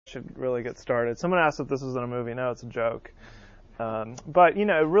should really get started. Someone asked if this was in a movie. No, it's a joke. But, it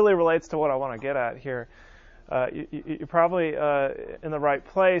really relates to what I want to get at here. You're probably in the right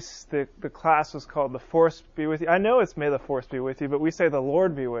place. The class was called The Force Be With You. I know it's May the Force Be With You, but we say the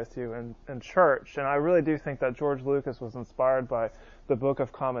Lord be with you in church. And I really do think that George Lucas was inspired by the Book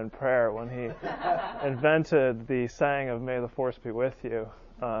of Common Prayer when he invented the saying of May the Force be with you.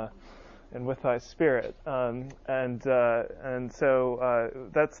 And with thy spirit, and so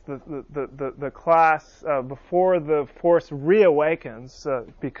that's the class before the Force reawakens,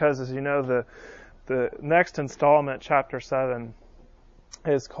 because as you know, the next installment, chapter 7,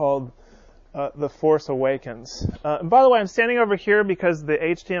 is called The Force Awakens. And by the way, I'm standing over here because the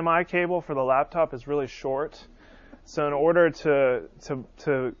HDMI cable for the laptop is really short, so in order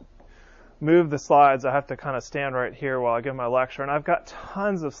to move the slides, I have to kind of stand right here while I give my lecture. And I've got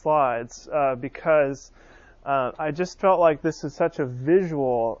tons of slides because I just felt like this is such a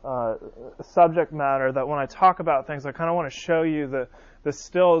visual subject matter that when I talk about things, I kind of want to show you the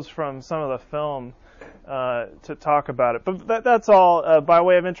stills from some of the film to talk about it. But that's all by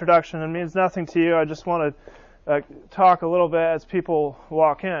way of introduction. It means nothing to you. I just want to talk a little bit as people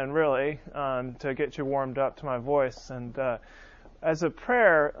walk in, really, to get you warmed up to my voice. And as a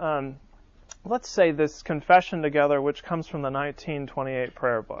prayer, let's say this confession together, which comes from the 1928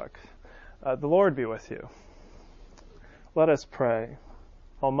 prayer book. The Lord be with you. Let us pray.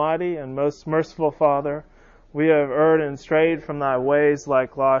 Almighty and most merciful Father, we have erred and strayed from thy ways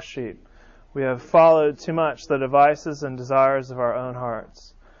like lost sheep. We have followed too much the devices and desires of our own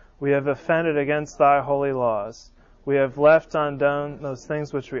hearts. We have offended against thy holy laws. We have left undone those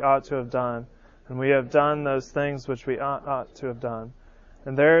things which we ought to have done, and we have done those things which we ought not to have done.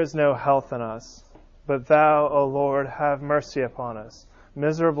 And there is no health in us. But thou, O Lord, have mercy upon us,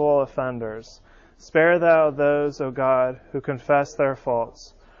 miserable offenders. Spare thou those, O God, who confess their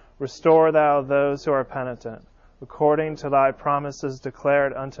faults. Restore thou those who are penitent, according to thy promises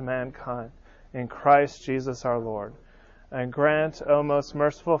declared unto mankind, in Christ Jesus our Lord. And grant, O most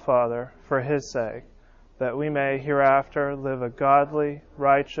merciful Father, for his sake, that we may hereafter live a godly,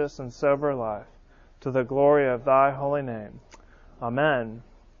 righteous, and sober life, to the glory of thy holy name. Amen.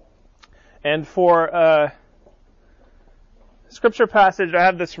 And for scripture passage, I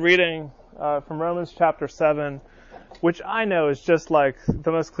have this reading from Romans chapter 7, which I know is just like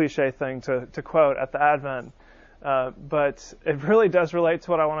the most cliche thing to quote at the Advent, but it really does relate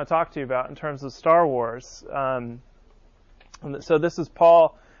to what I want to talk to you about in terms of Star Wars. So this is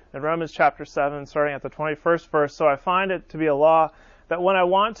Paul in Romans chapter 7, starting at the 21st verse. So I find it to be a law that when I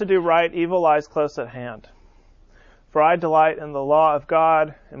want to do right, evil lies close at hand. For I delight in the law of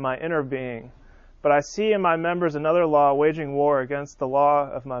God in my inner being. But I see in my members another law waging war against the law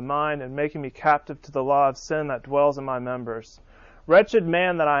of my mind and making me captive to the law of sin that dwells in my members. Wretched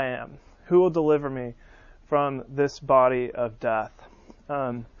man that I am, who will deliver me from this body of death?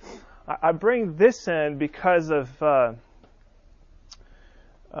 I bring this in because of the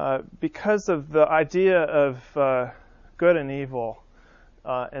idea of good and evil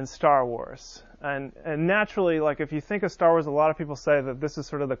in Star Wars. And naturally, like if you think of Star Wars, a lot of people say that this is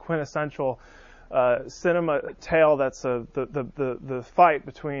sort of the quintessential cinema tale that's the fight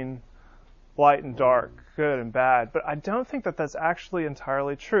between light and dark, good and bad. But I don't think that that's actually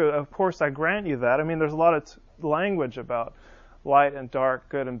entirely true. Of course, I grant you that. I mean, there's a lot of language about light and dark,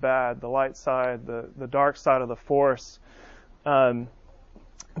 good and bad, the light side, the dark side of the Force.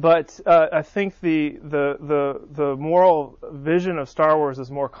 But I think the moral vision of Star Wars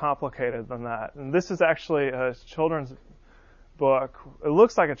is more complicated than that. And this is actually a children's book. It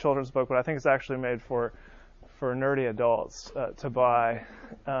looks like a children's book, but I think it's actually made for nerdy adults to buy,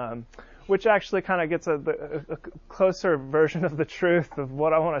 which actually kind of gets a closer version of the truth of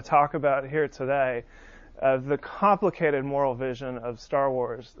what I want to talk about here today, the complicated moral vision of Star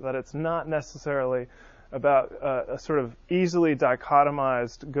Wars, that it's not necessarily about a sort of easily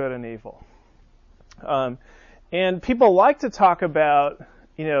dichotomized good and evil. And people like to talk about,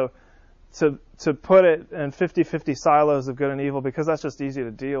 to put it in 50-50 silos of good and evil because that's just easy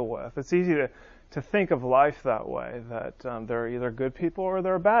to deal with. It's easy to think of life that way, that there are either good people or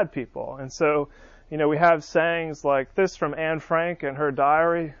there are bad people. And so, we have sayings like this from Anne Frank in her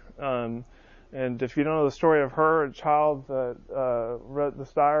diary. And if you don't know the story of her, a child that wrote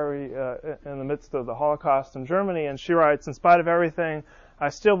this diary in the midst of the Holocaust in Germany, and she writes, "In spite of everything, I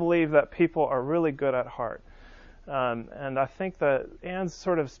still believe that people are really good at heart." And I think that Anne's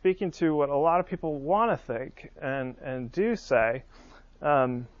sort of speaking to what a lot of people want to think and do say,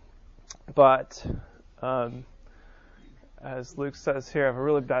 but as Luke says here, I have a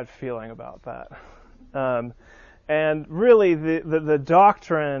really bad feeling about that. And really, the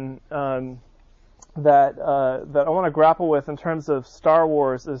doctrine that I want to grapple with in terms of Star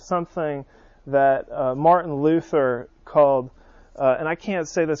Wars is something that Martin Luther called, and I can't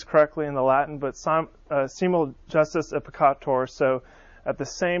say this correctly in the Latin, but simul justus et peccator, so at the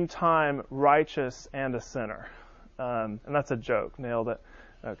same time righteous and a sinner. And that's a joke, nailed it,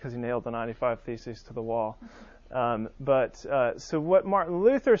 because he nailed the 95 Theses to the wall. So what Martin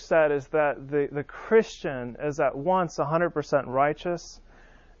Luther said is that the Christian is at once 100% righteous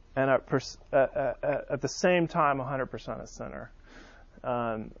and at the same time 100% a sinner.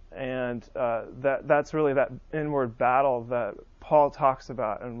 That's really that inward battle that Paul talks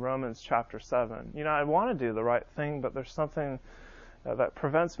about in Romans chapter 7. I want to do the right thing, but there's something that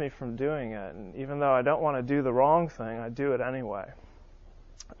prevents me from doing it. And even though I don't want to do the wrong thing, I do it anyway.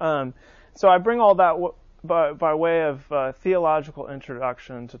 So I bring all that by way of theological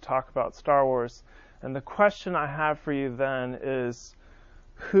introduction to talk about Star Wars. And the question I have for you then is,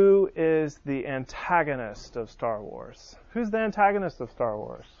 who is the antagonist of Star Wars? Who's the antagonist of Star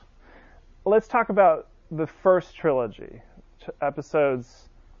Wars? Let's talk about the first trilogy, episodes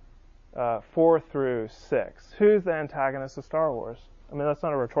 4 through 6. Who's the antagonist of Star Wars? I mean, that's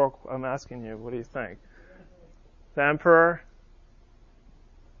not a rhetorical. I'm asking you. What do you think? The Emperor?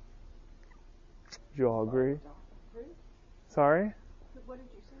 Do you all agree? Sorry? What did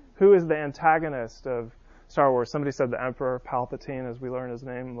you say? Who is the antagonist of Star Wars? Somebody said the Emperor Palpatine, as we learn his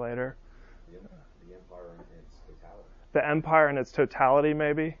name later. The Empire in its totality. The Empire in its totality,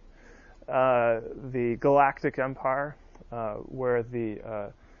 maybe. The Galactic Empire, where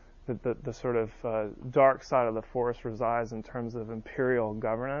the sort of dark side of the Force resides in terms of imperial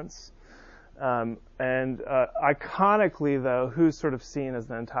governance. And iconically, though, who's sort of seen as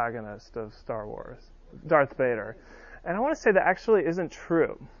the antagonist of Star Wars? Darth Vader. And I want to say that actually isn't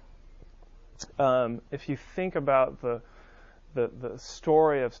true. If you think about the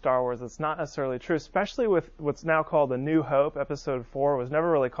story of Star Wars, it's not necessarily true, especially with what's now called A New Hope. Episode 4 was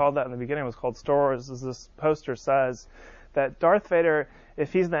never really called that in the beginning. It was called Star Wars, as this poster says, that Darth Vader,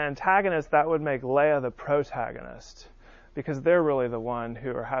 if he's the antagonist, that would make Leia the protagonist, because they're really the one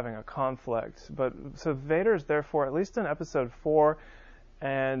who are having a conflict. But so Vader's therefore, at least in Episode 4,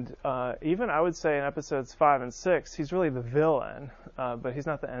 and even I would say in Episodes 5 and 6, he's really the villain, but he's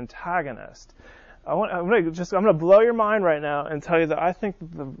not the antagonist. I'm going to blow your mind right now and tell you that I think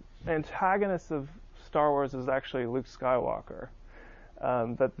the antagonist of Star Wars is actually Luke Skywalker.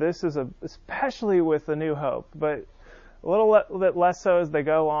 That this is especially with A New Hope, but a little bit less so as they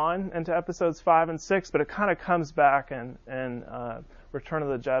go on into Episodes 5 and 6, but it kind of comes back in Return of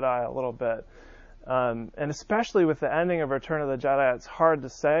the Jedi a little bit. And especially with the ending of Return of the Jedi, it's hard to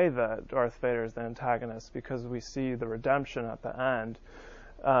say that Darth Vader is the antagonist because we see the redemption at the end.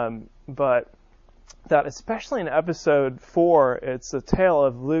 But that especially in Episode 4, it's a tale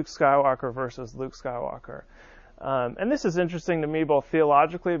of Luke Skywalker versus Luke Skywalker. And this is interesting to me both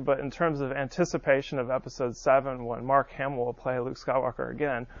theologically, but in terms of anticipation of Episode 7, when Mark Hamill will play Luke Skywalker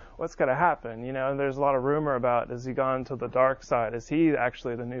again, what's going to happen? And there's a lot of rumor about, has he gone to the dark side? Is he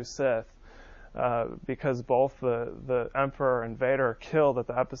actually the new Sith? Because both the Emperor and Vader are killed at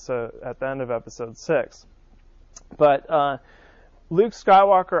the end of Episode 6. But Luke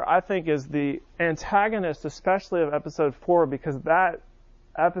Skywalker, I think, is the antagonist, especially of Episode 4, because that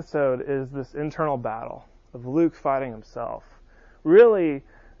episode is this internal battle of Luke fighting himself. Really,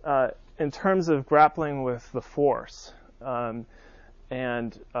 in terms of grappling with the Force and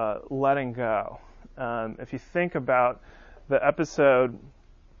letting go. If you think about the episode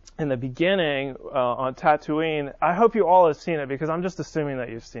in the beginning on Tatooine, I hope you all have seen it, because I'm just assuming that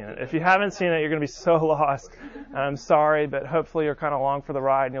you've seen it. If you haven't seen it, you're going to be so lost. I'm sorry, but hopefully you're kind of along for the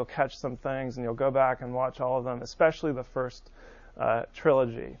ride and you'll catch some things and you'll go back and watch all of them, especially the first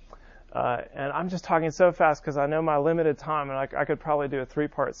trilogy. And I'm just talking so fast because I know my limited time, and I could probably do a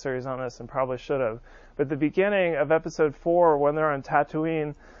 3-part series on this and probably should have. But the beginning of Episode 4, when they're on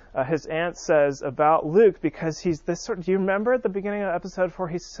Tatooine, his aunt says about Luke, because he's this sort of, do you remember at the beginning of Episode 4,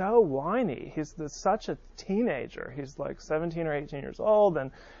 he's so whiny. He's such a teenager. He's like 17 or 18 years old,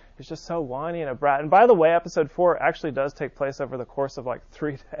 and he's just so whiny and a brat. And by the way, Episode 4 actually does take place over the course of like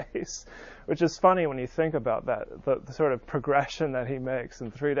 3 days, which is funny when you think about that, the sort of progression that he makes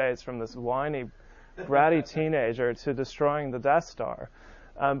in 3 days from this whiny, bratty teenager to destroying the Death Star.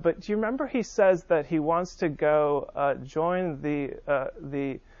 But do you remember he says that he wants to go join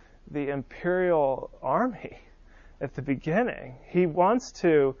the Imperial Army at the beginning? He wants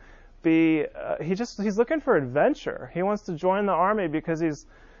to be he's looking for adventure. He wants to join the army because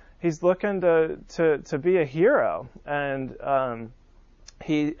he's looking to be a hero. And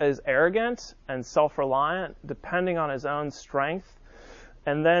He is arrogant and self-reliant, depending on his own strength.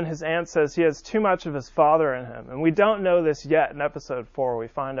 And then his aunt says he has too much of his father in him. And we don't know this yet in episode 4. We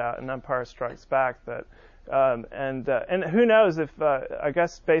find out in Empire Strikes Back that, and who knows if, I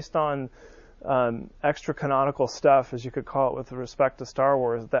guess based on extra canonical stuff, as you could call it, with respect to Star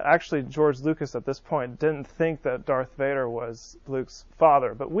Wars, that actually George Lucas at this point didn't think that Darth Vader was Luke's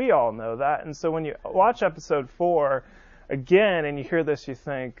father. But we all know that. And so when you watch episode 4 again and you hear this, you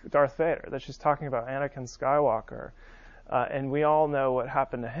think Darth Vader, that she's talking about Anakin Skywalker. And we all know what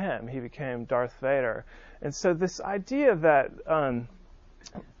happened to him. He became Darth Vader. And so this idea that I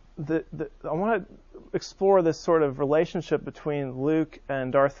want to explore this sort of relationship between Luke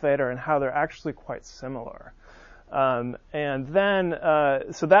and Darth Vader and how they're actually quite similar. And then,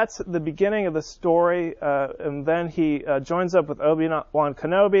 so that's the beginning of the story. And then he joins up with Obi-Wan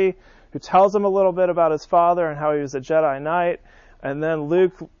Kenobi, who tells him a little bit about his father and how he was a Jedi Knight. And then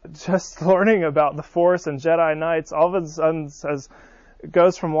Luke, just learning about the Force and Jedi Knights, all of a sudden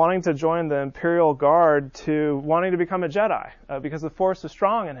goes from wanting to join the Imperial Guard to wanting to become a Jedi because the Force is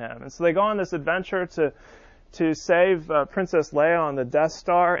strong in him. And so they go on this adventure to save Princess Leia on the Death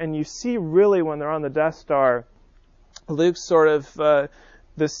Star. And you see really when they're on the Death Star, Luke's sort of the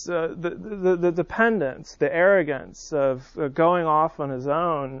dependence, the arrogance of going off on his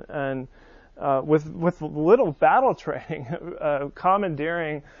own and with little battle training,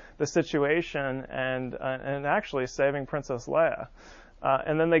 commandeering the situation and actually saving Princess Leia.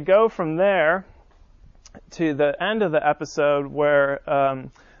 And then they go from there to the end of the episode where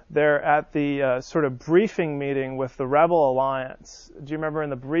they're at the sort of briefing meeting with the Rebel Alliance. Do you remember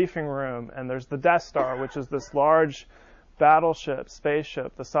in the briefing room? And there's the Death Star, which is this large battleship,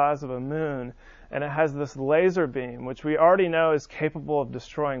 spaceship, the size of a moon, and it has this laser beam, which we already know is capable of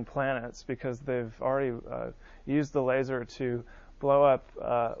destroying planets because they've already used the laser to blow up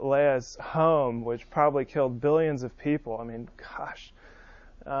Leia's home, which probably killed billions of people. I mean, gosh.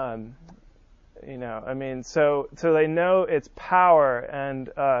 So they know its power and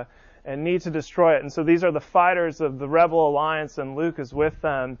need to destroy it. And so these are the fighters of the Rebel Alliance, and Luke is with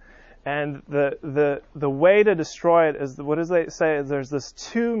them. And the way to destroy it is, what does they say? There's this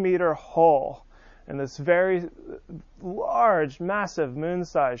 2-meter hole in this very large, massive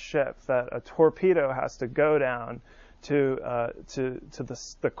moon-sized ship that a torpedo has to go down to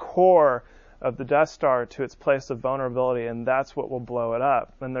the core of the Death Star, to its place of vulnerability, and that's what will blow it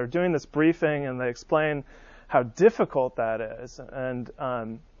up. And they're doing this briefing, and they explain how difficult that is. And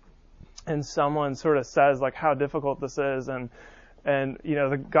someone sort of says, like, how difficult this is, and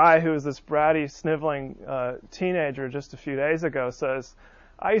the guy who was this bratty, sniveling teenager just a few days ago says,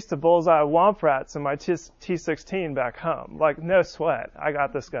 I used to bullseye womp rats in my T-16 back home. Like, no sweat. I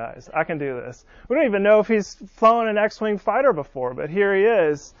got this, guys. I can do this. We don't even know if he's flown an X-Wing fighter before, but here he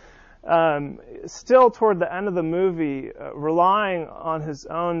is, still toward the end of the movie, relying on his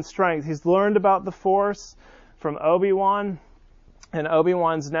own strength. He's learned about the Force from Obi-Wan, and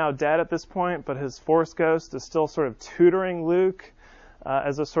Obi-Wan's now dead at this point, but his Force ghost is still sort of tutoring Luke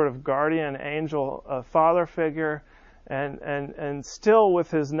as a sort of guardian angel father figure, and still with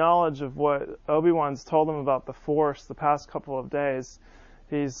his knowledge of what Obi-Wan's told him about the Force the past couple of days,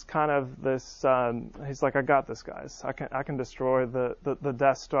 he's kind of this, he's like, I got this, guys. I can destroy the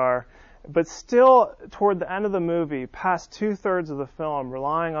Death Star. But still, toward the end of the movie, past 2/3 of the film,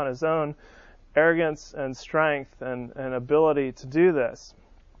 relying on his own arrogance and strength and ability to do this.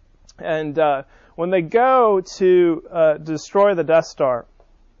 And when they go to destroy the Death Star,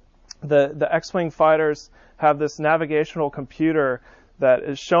 the X-Wing fighters have this navigational computer that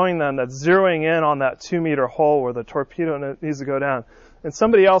is showing them, that's zeroing in on that 2-meter hole where the torpedo needs to go down. And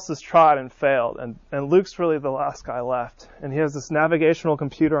somebody else has tried and failed, and Luke's really the last guy left. And he has this navigational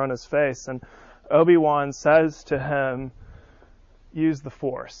computer on his face, and Obi-Wan says to him, use the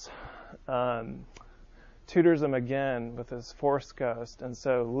Force. Tutors him again with his Force ghost. And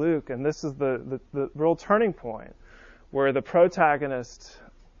so Luke, and this is the real turning point, where the protagonist,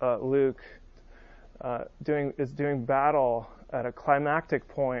 Luke, is doing battle at a climactic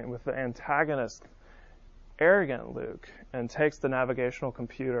point with the antagonist, arrogant Luke, and takes the navigational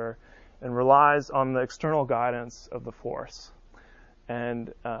computer and relies on the external guidance of the Force,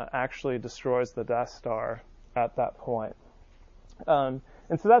 and actually destroys the Death Star at that point.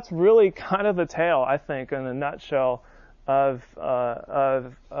 And so that's really kind of the tale, I think, in a nutshell, of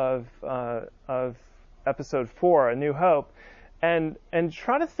Episode 4, A New Hope, and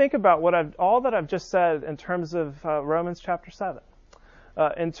try to think about all that I've just said in terms of Romans chapter 7.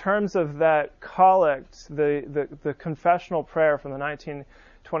 In terms of that collect, the confessional prayer from the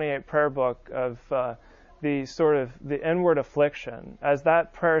 1928 prayer book of the sort of the inward affliction. As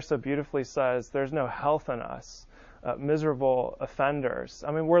that prayer so beautifully says, there's no health in us, miserable offenders.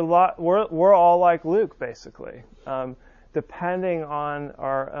 I mean, we're all like Luke, basically, depending on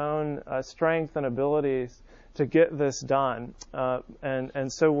our own strength and abilities to get this done.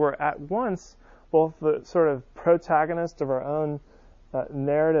 And so we're at once both the sort of protagonist of our own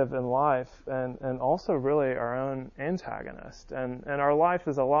narrative in life and also really our own antagonist. And our life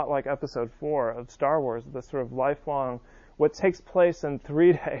is a lot like episode 4 of Star Wars, the sort of lifelong, what takes place in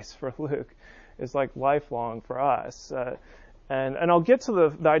 3 days for Luke is like lifelong for us. And I'll get to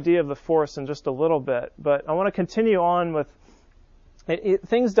the idea of the Force in just a little bit, but I want to continue on with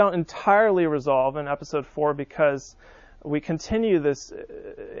things don't entirely resolve in episode 4 because we continue this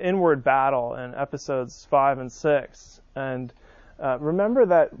inward battle in episodes 5 and 6. And remember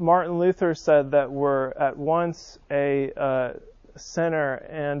that Martin Luther said that we're at once a sinner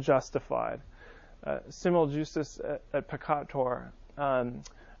and justified. Simul justus et peccator.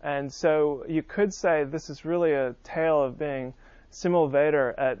 And so you could say this is really a tale of being simul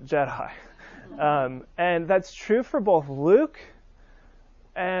vader et Jedi. And that's true for both Luke,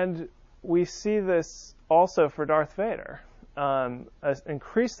 and we see this also for Darth Vader,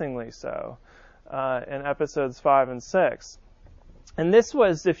 increasingly so in episodes 5 and 6. And this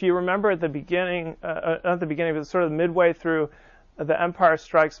was, if you remember at the beginning, not the beginning, but sort of midway through The Empire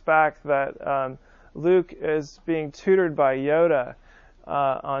Strikes Back, that Luke is being tutored by Yoda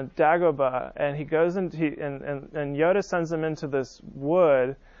on Dagobah, and he goes and Yoda sends him into this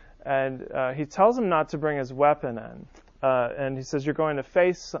wood, and he tells him not to bring his weapon in, and he says, you're going to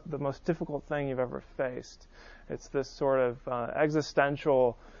face the most difficult thing you've ever faced. It's this sort of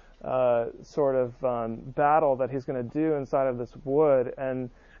existential sort of battle that he's going to do inside of this wood, and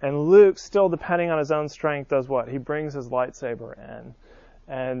Luke, still depending on his own strength, does what? He brings his lightsaber in,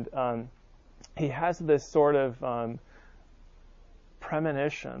 and he has this sort of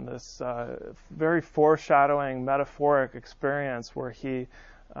premonition, this very foreshadowing, metaphoric experience where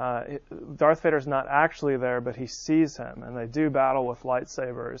Darth Vader's not actually there, but he sees him, and they do battle with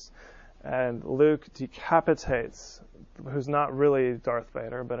lightsabers, and Luke decapitates, who's not really Darth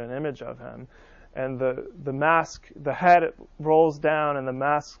Vader, but an image of him, and the mask, the head rolls down, and the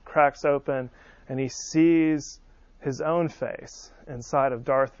mask cracks open, and he sees his own face inside of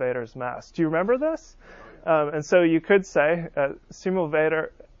Darth Vader's mask. Do you remember this? And so you could say, simul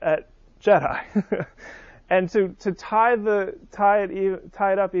vader et Jedi. And to tie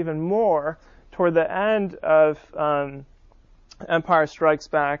it up even more, toward the end of Empire Strikes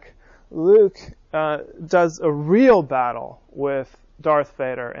Back, Luke does a real battle with Darth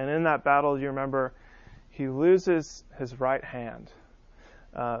Vader, and in that battle, you remember, he loses his right hand.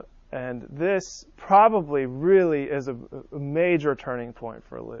 And this probably really is a major turning point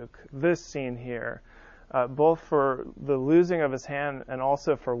for Luke, this scene here, both for the losing of his hand and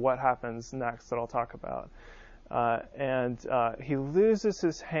also for what happens next that I'll talk about. And he loses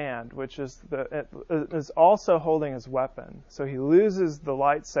his hand, which is also holding his weapon. So he loses the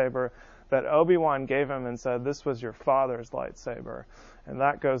lightsaber that Obi-Wan gave him and said, this was your father's lightsaber. And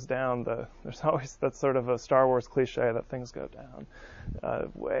that goes down there's always that sort of a Star Wars cliche that things go down,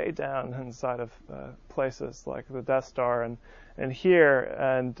 way down inside of places like the Death Star and here.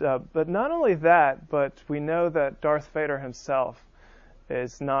 And but not only that, but we know that Darth Vader himself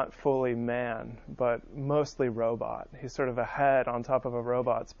is not fully man, but mostly robot. He's sort of a head on top of a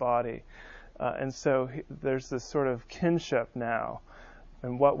robot's body. And so there's this sort of kinship now.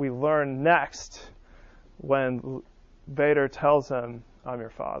 And what we learn next when Vader tells him, I'm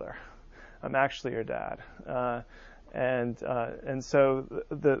your father. I'm actually your dad. And so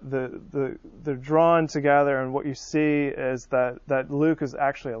they're drawn together, and what you see is that Luke is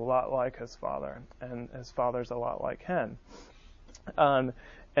actually a lot like his father, and his father's a lot like him.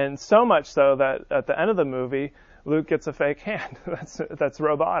 And so much so that at the end of the movie, Luke gets a fake hand that's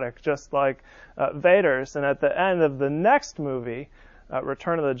robotic, just like Vader's. And at the end of the next movie,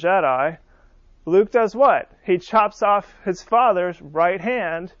 Return of the Jedi, Luke does what? He chops off his father's right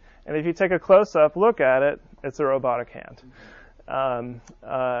hand, and if you take a close-up look at it, it's a robotic hand.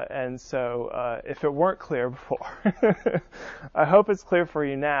 And so if it weren't clear before, I hope it's clear for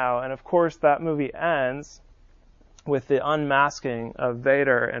you now. And of course, that movie ends with the unmasking of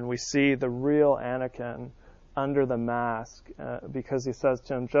Vader, and we see the real Anakin under the mask, because he says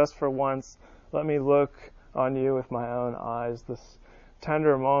to him, just for once, let me look on you with my own eyes. This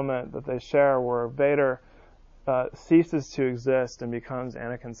tender moment that they share where Vader ceases to exist and becomes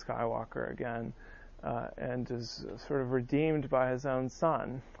Anakin Skywalker again, and is sort of redeemed by his own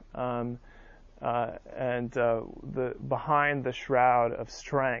son. And behind the shroud of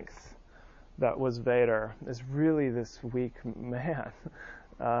strength that was Vader is really this weak man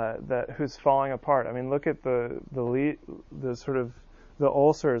who's falling apart. I mean, look at the sort of the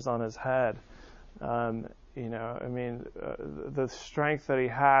ulcers on his head. The strength that he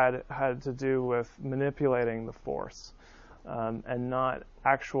had to do with manipulating the Force, and not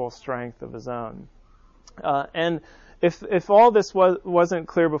actual strength of his own. And if all this wasn't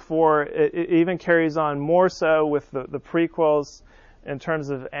clear before, it even carries on more so with the prequels in terms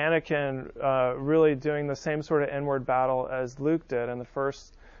of Anakin really doing the same sort of inward battle as Luke did in the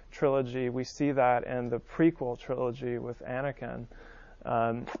first trilogy. We see that in the prequel trilogy with Anakin.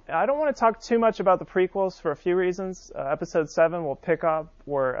 I don't want to talk too much about the prequels for a few reasons. Episode 7 will pick up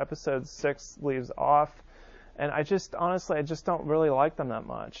where Episode 6 leaves off. And I just don't really like them that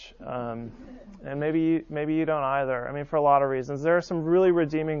much. And maybe you don't either. I mean, for a lot of reasons. There are some really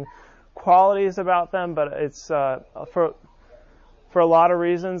redeeming qualities about them, but it's for a lot of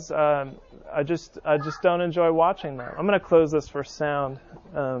reasons, I just don't enjoy watching them. I'm going to close this for sound.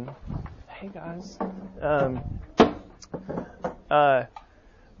 Hey guys.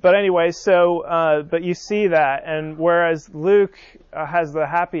 But anyway, but you see that, and whereas Luke has the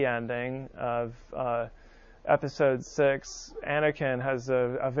happy ending of Episode 6, Anakin has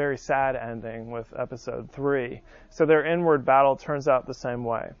a very sad ending with Episode 3. So their inward battle turns out the same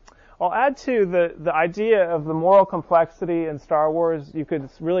way. I'll add to the idea of the moral complexity in Star Wars. You could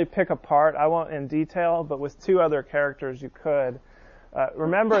really pick apart. I won't in detail, but with two other characters you could.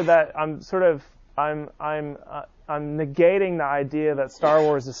 Remember that I'm negating the idea that Star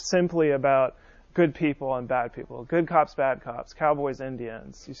Wars is simply about good people and bad people, good cops, bad cops, cowboys,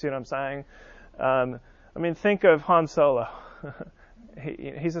 Indians. You see what I'm saying? I mean, think of Han Solo.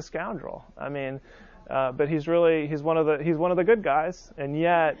 He's a scoundrel. I mean, but he's one of the good guys, and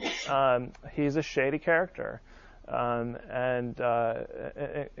yet he's a shady character. Toward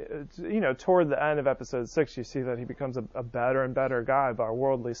the end of Episode 6, you see that he becomes a better and better guy by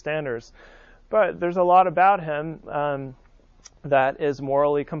worldly standards. But there's a lot about him that is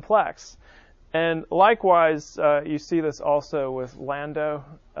morally complex. And likewise, you see this also with Lando,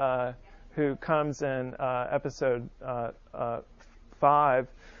 who comes in Episode 5,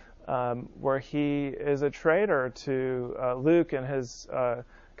 where he is a traitor to Luke and his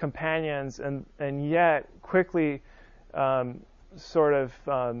companions, and yet quickly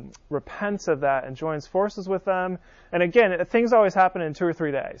repents of that and joins forces with them. And again, things always happen in 2 or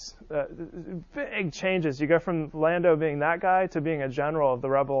 3 days. Big changes. You go from Lando being that guy to being a general of the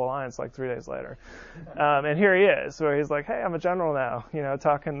Rebel Alliance like 3 days later. And here he is, where he's like, hey, I'm a general now,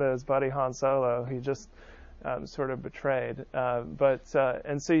 talking to his buddy Han Solo. He just sort of betrayed.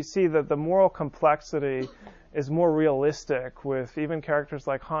 And so you see that the moral complexity is more realistic with even characters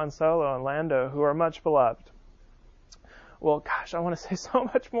like Han Solo and Lando, who are much beloved. Well, gosh, I want to say so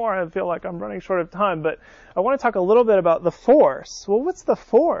much more. I feel like I'm running short of time, but I want to talk a little bit about the Force. Well, what's the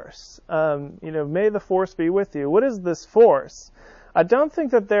Force? May the Force be with you. What is this Force? I don't think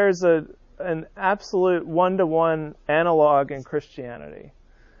that there's an absolute one-to-one analog in Christianity.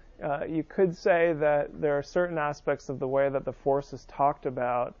 You could say that there are certain aspects of the way that the Force is talked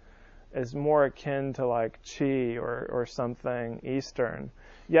about is more akin to like Chi or something Eastern.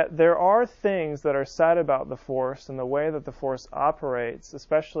 Yet there are things that are said about the Force and the way that the Force operates,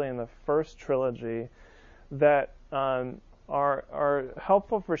 especially in the first trilogy, that are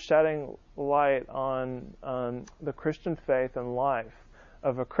helpful for shedding light on the Christian faith and life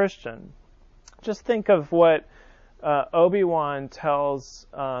of a Christian. Just think of what Obi-Wan tells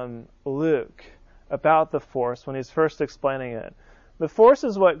Luke about the Force when he's first explaining it. The Force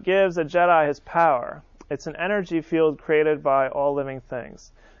is what gives a Jedi his power. It's an energy field created by all living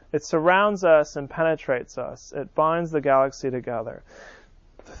things. It surrounds us and penetrates us. It binds the galaxy together.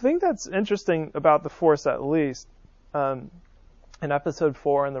 The thing that's interesting about the Force, at least, in Episode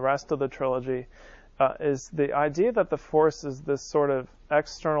 4 and the rest of the trilogy, is the idea that the Force is this sort of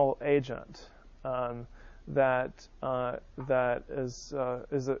external agent that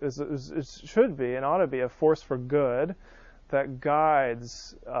should be and ought to be a force for good that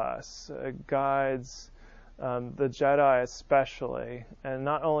guides us, guides the Jedi especially. And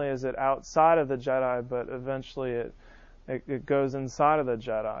not only is it outside of the Jedi, but eventually it goes inside of the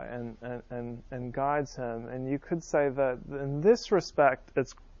Jedi and guides him. And you could say that in this respect,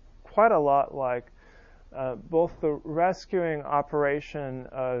 it's quite a lot like both the rescuing operation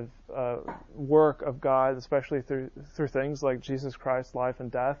of work of God, especially through things like Jesus Christ's life and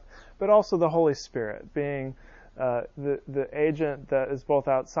death, but also the Holy Spirit being the agent that is both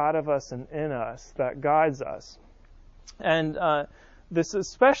outside of us and in us, that guides us. And this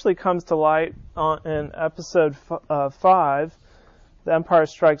especially comes to light in Episode 5, The Empire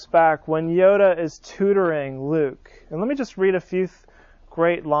Strikes Back, when Yoda is tutoring Luke. And let me just read a few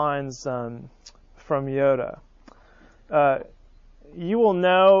great lines from Yoda. You will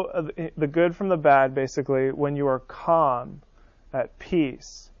know the good from the bad, basically, when you are calm, at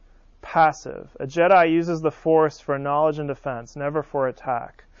peace, passive. A Jedi uses the Force for knowledge and defense, never for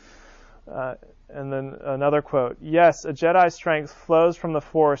attack. And then another quote. Yes, a Jedi's strength flows from the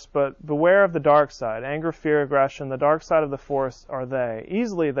Force, but beware of the dark side. Anger, fear, aggression, the dark side of the Force are they.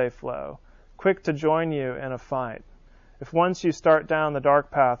 Easily they flow, quick to join you in a fight. If once you start down the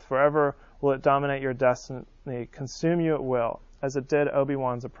dark path, forever will it dominate your destiny, consume you at will, as it did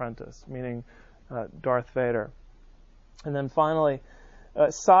Obi-Wan's apprentice, meaning Darth Vader. And then finally,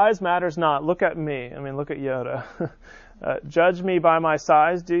 size matters not. Look at me. I mean, look at Yoda. Judge me by my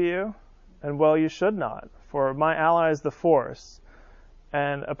size, do you? And well, you should not, for my ally is the Force,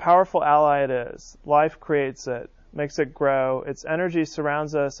 and a powerful ally it is. Life creates it, makes it grow. Its energy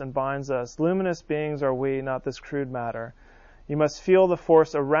surrounds us and binds us. Luminous beings are we, not this crude matter. You must feel the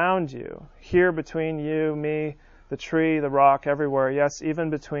Force around you, here between you, me, the tree, the rock, everywhere. Yes, even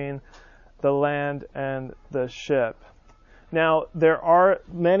between the land and the ship. Now, there are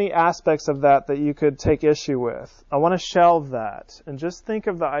many aspects of that you could take issue with. I want to shelve that and just think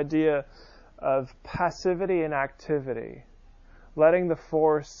of the idea of passivity and activity, letting the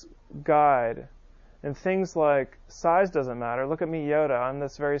Force guide. And things like size doesn't matter. Look at me, Yoda. I'm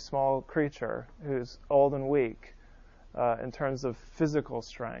this very small creature who's old and weak in terms of physical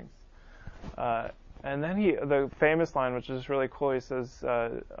strength. And then the famous line, which is really cool, he says,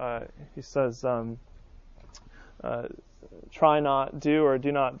 try not, do or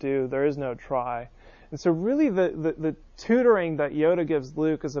do not do. There is no try. And so really the tutoring that Yoda gives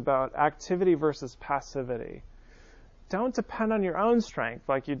Luke is about activity versus passivity. Don't depend on your own strength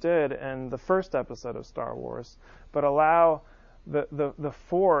like you did in the first episode of Star Wars, but allow the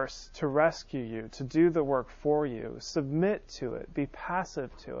Force to rescue you, to do the work for you. Submit to it. Be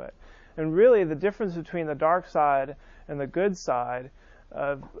passive to it. And really the difference between the dark side and the good side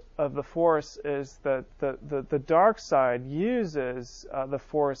of the Force is that the dark side uses the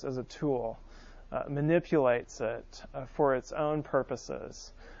Force as a tool, manipulates it for its own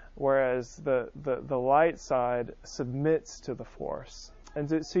purposes, whereas the light side submits to the Force.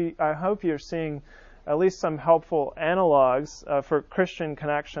 And so I hope you're seeing at least some helpful analogs for Christian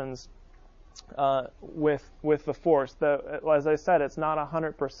connections with the Force. Though, as I said, it's not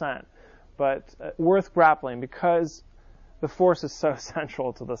 100%, but worth grappling because the Force is so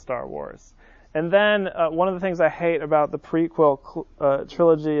central to the Star Wars. And then one of the things I hate about the prequel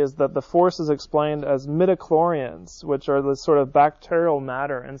trilogy is that the Force is explained as midichlorians, which are the sort of bacterial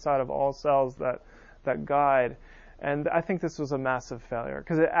matter inside of all cells that guide. And I think this was a massive failure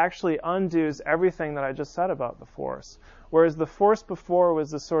because it actually undoes everything that I just said about the Force. Whereas the Force before was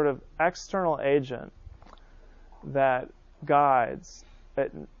this sort of external agent that guides,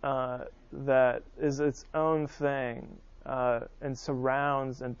 that is its own thing, and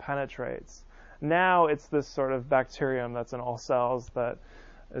surrounds and penetrates. Now it's this sort of bacterium that's in all cells that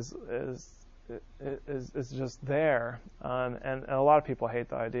is just there. And a lot of people hate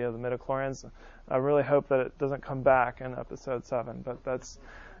the idea of the midichlorians. I really hope that it doesn't come back in episode 7, but that's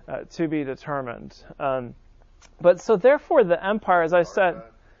to be determined. But so therefore the Empire, as I said,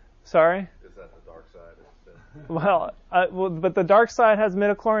 sorry? Is that the dark side? Well, but the dark side has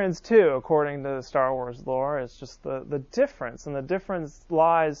midichlorians too, according to the Star Wars lore. It's just the difference, and the difference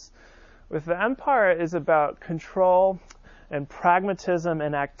lies with the Empire is about control and pragmatism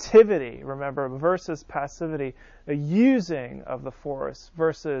and activity, remember, versus passivity, a using of the Force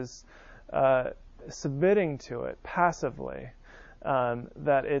versus submitting to it passively,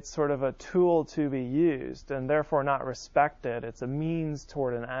 that it's sort of a tool to be used and therefore not respected. It's a means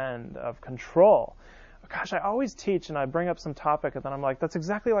toward an end of control. Gosh, I always teach and I bring up some topic and then I'm like, that's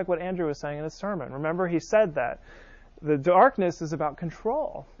exactly like what Andrew was saying in his sermon. Remember, he said that the darkness is about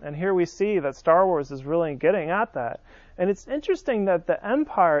control. And here we see that Star Wars is really getting at that. And it's interesting that the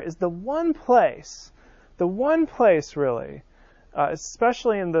Empire is the one place really,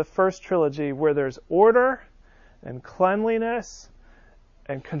 especially in the first trilogy, where there's order and cleanliness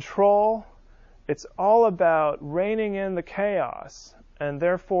and control. It's all about reining in the chaos. And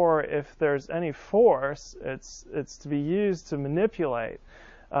therefore, if there's any Force, it's to be used to manipulate.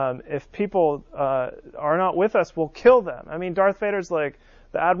 If people are not with us, we'll kill them. I mean, Darth Vader's like,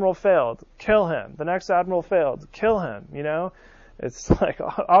 the Admiral failed, kill him. The next Admiral failed, kill him, you know? It's like,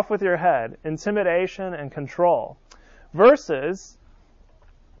 off with your head. Intimidation and control. Versus,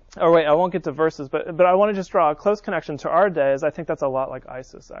 I won't get to verses, but I want to just draw a close connection to our days. I think that's a lot like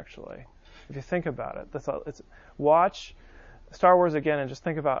ISIS, actually. If you think about it. Watch Star Wars again, and just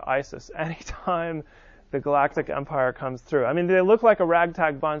think about ISIS. Anytime the Galactic Empire comes through, I mean, they look like a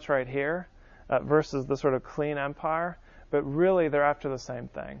ragtag bunch right here versus the sort of clean empire, but really they're after the same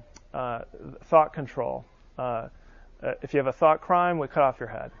thing. Thought control. If you have a thought crime, we cut off your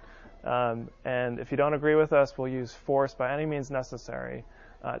head. And if you don't agree with us, we'll use force by any means necessary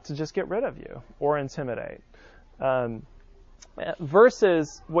to just get rid of you or intimidate.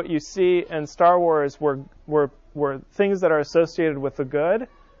 Versus what you see in Star Wars where things that are associated with the good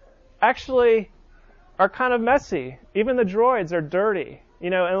actually are kind of messy. Even the droids are dirty.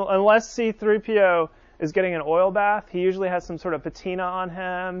 Unless C-3PO is getting an oil bath, he usually has some sort of patina on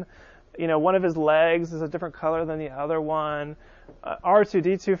him. One of his legs is a different color than the other one.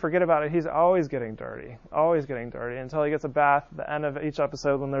 R2-D2, forget about it. He's always getting dirty until he gets a bath at the end of each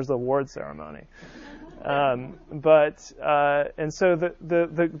episode when there's the award ceremony. And so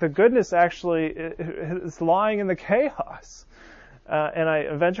the goodness actually is lying in the chaos. And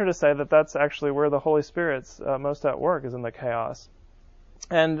I venture to say that that's actually where the Holy Spirit's most at work, is in the chaos.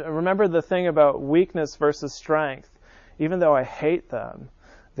 And remember the thing about weakness versus strength. Even though I hate them,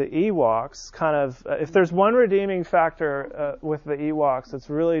 the Ewoks kind of, if there's one redeeming factor with the Ewoks, it's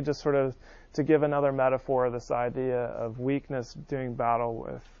really just sort of to give another metaphor, this idea of weakness doing battle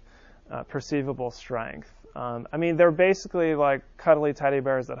with perceivable strength. They're basically like cuddly teddy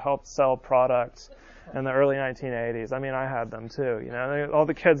bears that helped sell products in the early 1980s. I had them too. All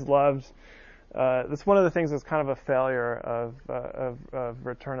the kids loved. That's one of the things that's kind of a failure of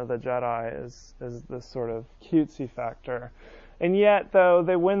Return of the Jedi is this sort of cutesy factor. And yet, though,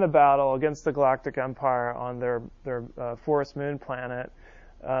 they win the battle against the Galactic Empire on their forest moon planet,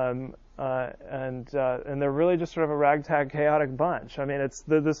 and they're really just sort of a ragtag, chaotic bunch.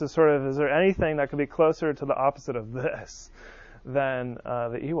 This is sort of, is there anything that could be closer to the opposite of this than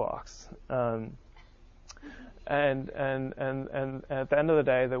the Ewoks? And at the end of the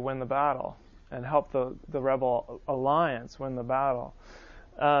day, they win the battle and help the Rebel Alliance win the battle.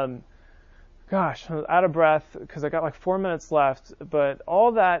 Gosh, I'm out of breath because I got like 4 minutes left, but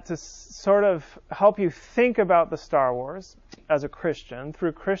all that to sort of help you think about the Star Wars as a Christian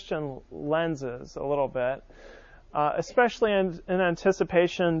through Christian lenses a little bit, especially in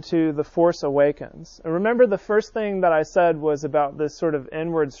anticipation to The Force Awakens. And remember, the first thing that I said was about this sort of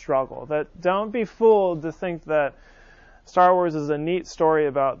inward struggle, that don't be fooled to think that Star Wars is a neat story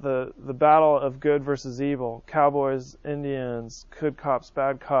about the battle of good versus evil, cowboys, Indians, good cops,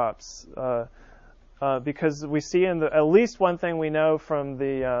 bad cops, because we see at least one thing we know from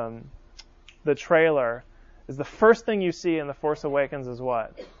the trailer is the first thing you see in The Force Awakens is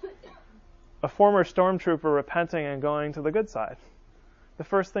what? A former stormtrooper repenting and going to the good side. The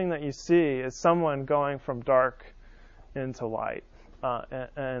first thing that you see is someone going from dark into light,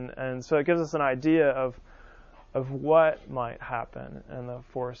 and so it gives us an idea of what might happen in The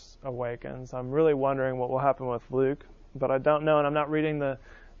Force Awakens. I'm really wondering what will happen with Luke, but I don't know, and I'm not reading the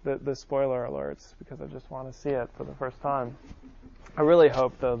spoiler alerts because I just want to see it for the first time. I really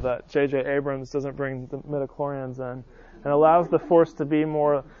hope, though, that J.J. Abrams doesn't bring the midichlorians in and allows the Force to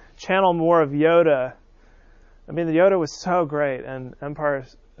channel more of Yoda. The Yoda was so great, and Empire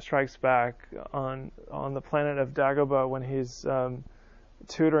Strikes Back on the planet of Dagobah when he's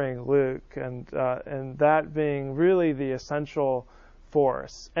tutoring Luke, and that being really the essential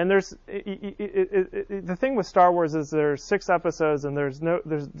Force. And there's the thing with Star Wars is there's 6 episodes, and there's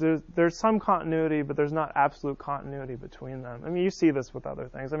some continuity, but there's not absolute continuity between them. You see this with other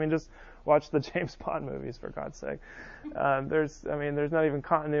things. Just watch the James Bond movies, for God's sake. There's not even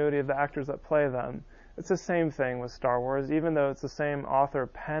continuity of the actors that play them. It's the same thing with Star Wars, even though it's the same author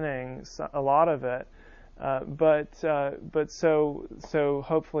penning a lot of it. But so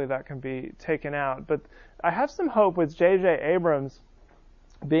hopefully that can be taken out. But I have some hope with J.J. Abrams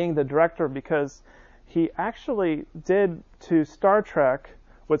being the director, because he actually did to Star Trek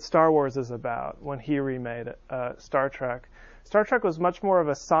what Star Wars is about when he remade Star Trek. Star Trek was much more of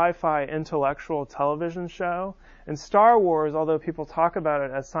a sci-fi intellectual television show, and Star Wars, although people talk about it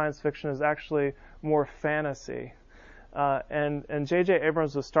as science fiction, is actually more fantasy. And J.J.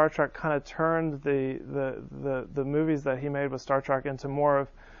 Abrams with Star Trek kind of turned the movies that he made with Star Trek into more of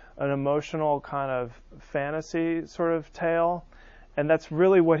an emotional kind of fantasy sort of tale, and that's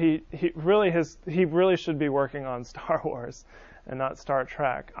really what he really should be working on Star Wars and not Star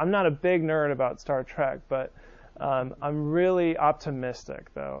Trek. I'm not a big nerd about Star Trek, but I'm really optimistic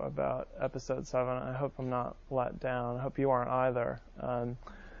though about Episode 7. I hope I'm not let down. I hope you aren't either.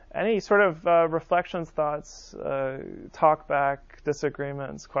 Any sort of reflections, thoughts, talk back,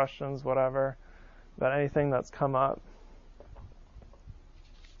 disagreements, questions, whatever, about anything that's come up?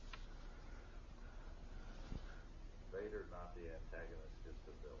 Vader not the antagonist, just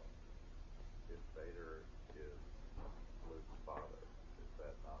the villain? If Vader is Luke's father, is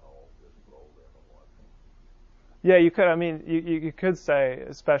that not all just rolled into one? Yeah, you could. I mean, you could say,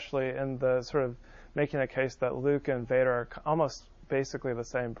 especially in the sort of making a case that Luke and Vader are almost basically the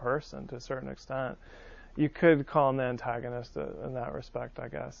same person to a certain extent. You could call him the antagonist in that respect, I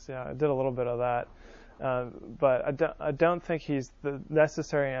guess. Yeah, I did a little bit of that. But I don't think he's the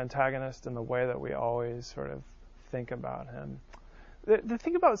necessary antagonist in the way that we always sort of think about him. The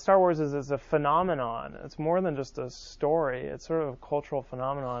thing about Star Wars is it's a phenomenon. It's more than just a story. It's sort of a cultural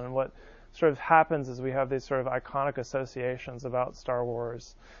phenomenon. And what sort of happens is we have these sort of iconic associations about Star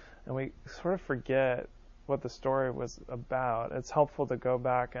Wars, and we sort of forget what the story was about. It's helpful to go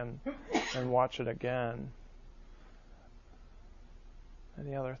back and watch it again.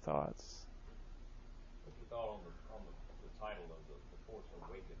 Any other thoughts? What's your thought on the title of the Force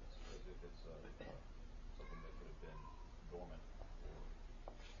Awakens, as if it's something that could have been dormant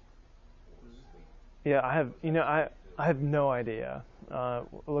or asleep? Yeah, I have no idea.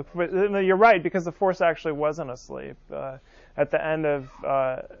 Look, you're right, because the Force actually wasn't asleep. At the end of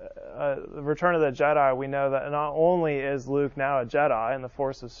the Return of the Jedi, we know that not only is Luke now a Jedi, and the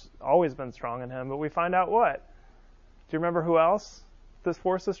Force has always been strong in him, but we find out what? Do you remember who else this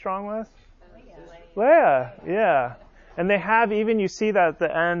Force is strong with? Leia, yeah. And they have, even you see that at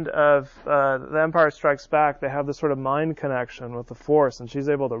the end of The Empire Strikes Back, they have this sort of mind connection with the Force, and she's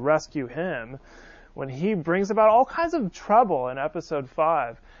able to rescue him when he brings about all kinds of trouble in Episode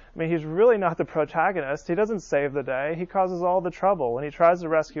 5. I mean, he's really not the protagonist. He doesn't save the day. He causes all the trouble. When he tries to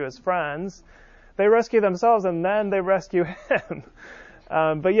rescue his friends, they rescue themselves, and then they rescue him.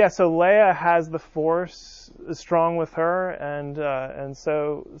 But yeah, so Leia has the Force strong with her, and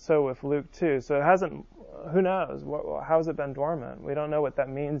so with Luke too. So it hasn't. Who knows? How has it been dormant? We don't know what that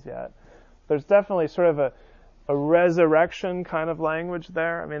means yet. There's definitely sort of a resurrection kind of language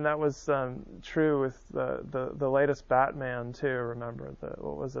there. I mean, that was true with the latest Batman too. Remember,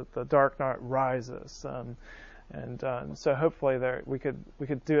 what was it? The Dark Knight Rises. So hopefully we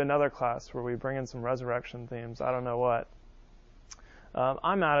could do another class where we bring in some resurrection themes. I don't know what.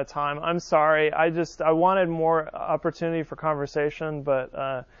 I'm out of time. I'm sorry. I wanted more opportunity for conversation,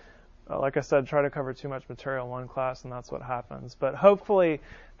 but like I said, try to cover too much material in one class, and that's what happens. But hopefully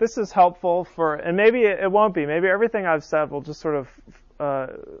this is helpful and maybe it won't be. Maybe everything I've said will just sort of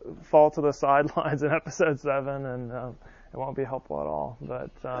fall to the sidelines in Episode 7, and it won't be helpful at all.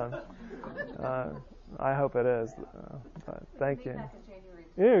 But I hope it is. But thank you.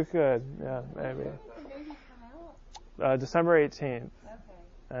 You could. Yeah, maybe. December 18th.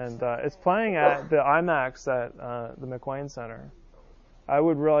 And it's playing at the IMAX at the McWane Center. I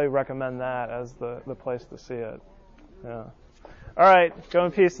would really recommend that as the place to see it. Yeah. All right. Go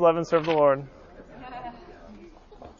in peace. Love and serve the Lord.